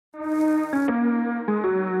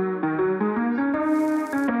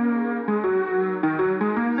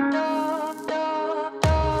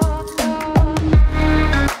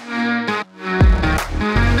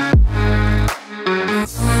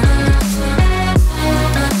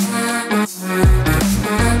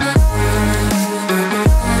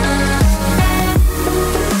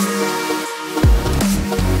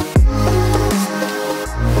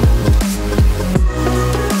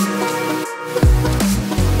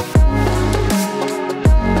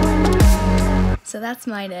that's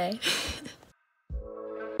my day.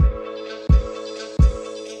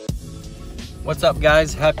 What's up,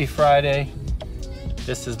 guys? Happy Friday.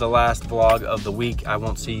 This is the last vlog of the week. I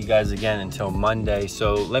won't see you guys again until Monday.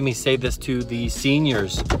 So let me say this to the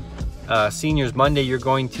seniors. Seniors, Monday you're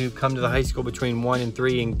going to come to the high school between 1 and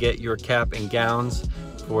 3 and get your cap and gowns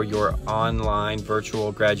for your online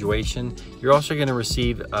virtual graduation. You're also going to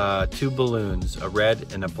receive 2 balloons, a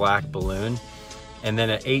red and a black balloon. And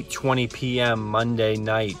then at 8:20 p.m. Monday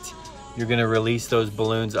night, you're going to release those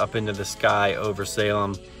balloons up into the sky over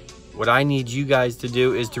Salem. What I need you guys to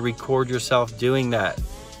do is to record yourself doing that.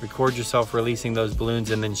 Record yourself releasing those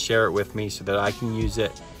balloons and then share it with me so that I can use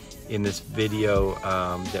it in this video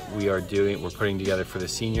that we're putting together for the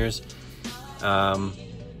seniors.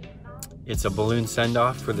 It's a balloon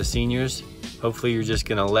send-off for the seniors. Hopefully you're just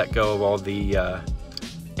gonna let go of all the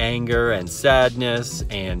anger and sadness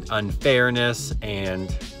and unfairness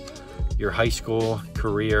and your high school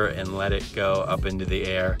career and let it go up into the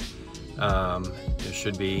air. There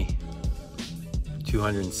should be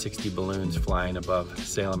 260 balloons flying above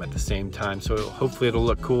Salem at the same time, so hopefully it'll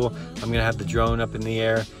look cool. I'm gonna have the drone up in the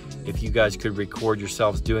air. If you guys could record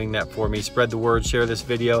yourselves doing that for me, spread the word, share this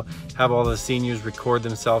video, have all the seniors record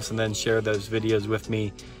themselves and then share those videos with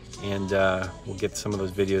me, and we'll get some of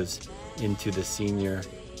those videos into the senior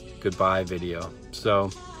goodbye video.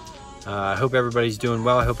 So I hope everybody's doing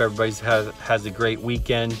well. I hope everybody has a great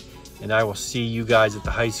weekend, and I will see you guys at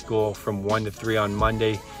the high school from 1 to 3 on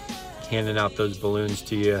Monday, handing out those balloons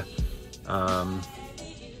to you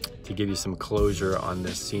to give you some closure on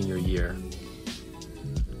this senior year.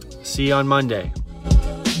 See you on Monday.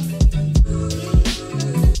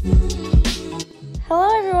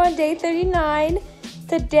 Hello everyone, day 39.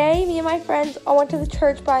 Today, me and my friends all went to the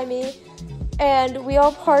church by me, and we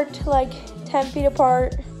all parked like 10 feet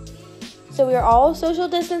apart. So we were all social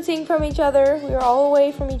distancing from each other. We were all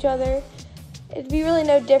away from each other. It'd be really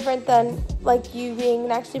no different than like you being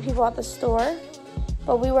next to people at the store,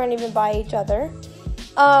 but we weren't even by each other.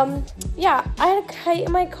 Yeah, I had a kite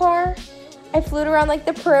in my car. I flew around like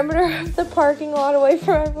the perimeter of the parking lot away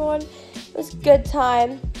from everyone. It was a good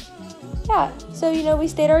time. Yeah, so we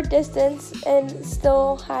stayed our distance and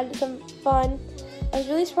still had some fun. I was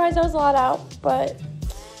really surprised I was allowed out, but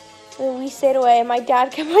we stayed away, and my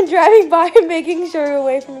dad kept on driving by and making sure we were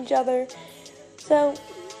away from each other. So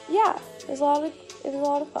yeah, it was a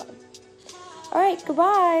lot of fun. All right,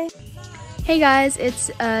 goodbye. Hey guys, it's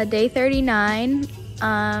day 39.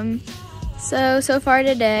 So far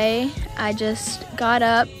today, I just got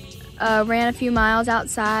up, ran a few miles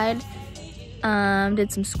outside,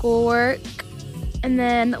 did some schoolwork, and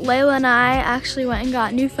then Layla and I actually went and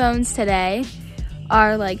got new phones today.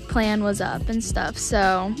 Our plan was up and stuff,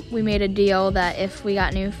 so we made a deal that if we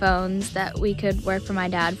got new phones that we could work for my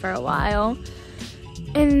dad for a while.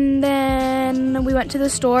 And then we went to the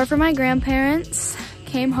store for my grandparents,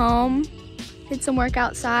 came home, did some work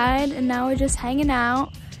outside, and now we're just hanging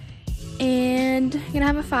out and gonna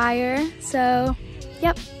have a fire. So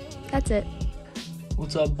yep, that's it.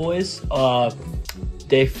 What's up, boys?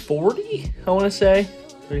 Day 40, I want to say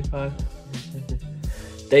 35,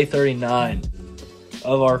 day 39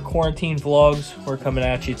 of our quarantine vlogs. We're coming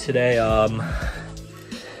at you today.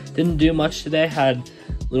 Didn't do much today, had a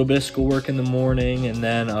little bit of schoolwork in the morning, and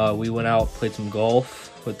then we went out, played some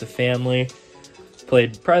golf with the family,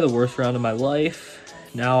 played probably the worst round of my life.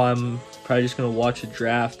 Now I'm probably just gonna watch a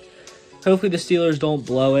draft. Hopefully the Steelers don't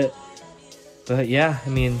blow it. But yeah, I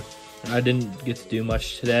mean, I didn't get to do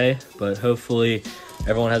much today, but hopefully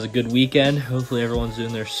everyone has a good weekend. Hopefully everyone's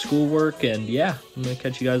doing their schoolwork, and yeah, I'm gonna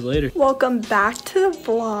catch you guys later. Welcome back to the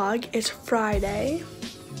vlog. It's Friday.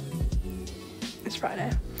 It's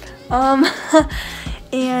Friday.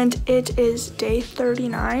 And it is day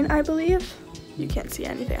 39, I believe. You can't see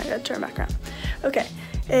anything, I gotta turn back around. Okay,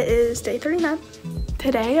 it is day 39.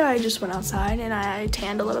 Today I just went outside and I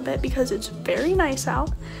tanned a little bit because it's very nice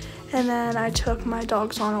out. And then I took my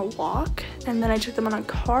dogs on a walk, and then I took them on a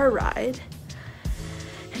car ride.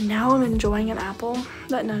 And now I'm enjoying an apple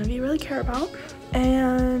that none of you really care about.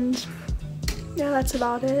 And yeah, that's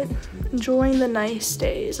about it. Enjoying the nice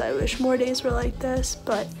days. I wish more days were like this,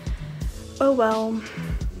 but oh well,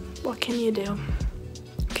 what can you do?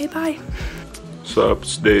 Okay, bye. What's up?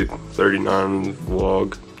 It's day 39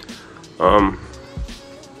 vlog.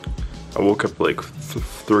 I woke up like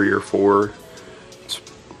 3 or 4. It's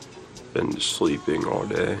been just sleeping all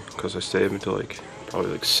day because I stayed up until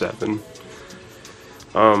probably 7.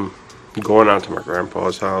 Going out to my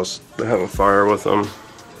grandpa's house to have a fire with him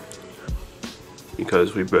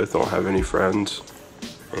because we both don't have any friends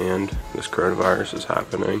and this coronavirus is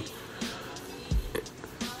happening.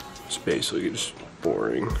 It's basically just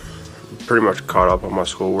boring. Pretty much caught up on my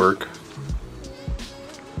schoolwork.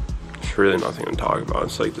 There's really nothing to talk about.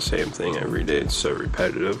 It's like the same thing every day. It's so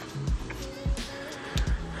repetitive.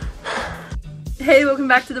 Hey, welcome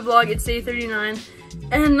back to the vlog. It's day 39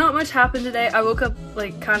 and not much happened today. I woke up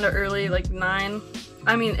like kind of early, like 9.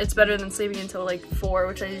 I mean, it's better than sleeping until like 4,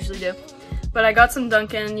 which I usually do. But I got some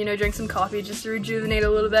Dunkin', you know, drank some coffee just to rejuvenate a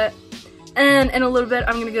little bit. And in a little bit,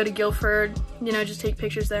 I'm gonna go to Guilford, you know, just take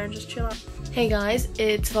pictures there and just chill out. Hey guys,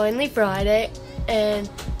 it's finally Friday and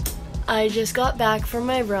I just got back from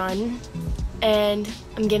my run and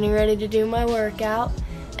I'm getting ready to do my workout,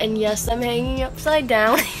 and yes, I'm hanging upside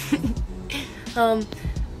down.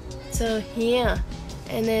 So yeah,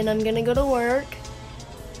 and then I'm gonna go to work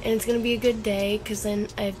and it's gonna be a good day because then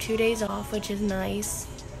I have 2 days off, which is nice.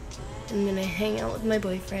 I'm gonna hang out with my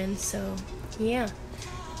boyfriend, so yeah.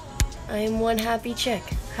 I am one happy chick.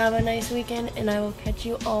 Have a nice weekend and I will catch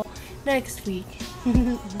you all next week.